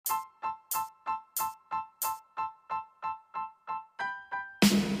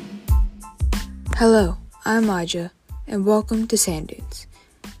Hello, I'm Aja, and welcome to Sand Dunes.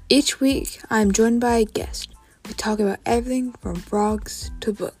 Each week, I'm joined by a guest. We talk about everything from frogs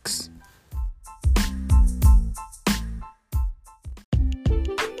to books.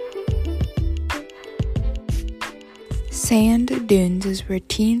 Sand Dunes is where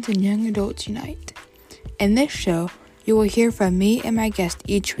teens and young adults unite. In this show, you will hear from me and my guest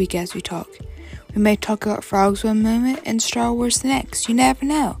each week as we talk. We may talk about frogs one moment and Star Wars the next. You never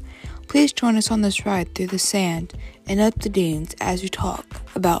know. Please join us on this ride through the sand and up the dunes as we talk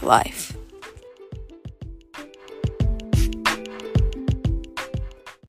about life.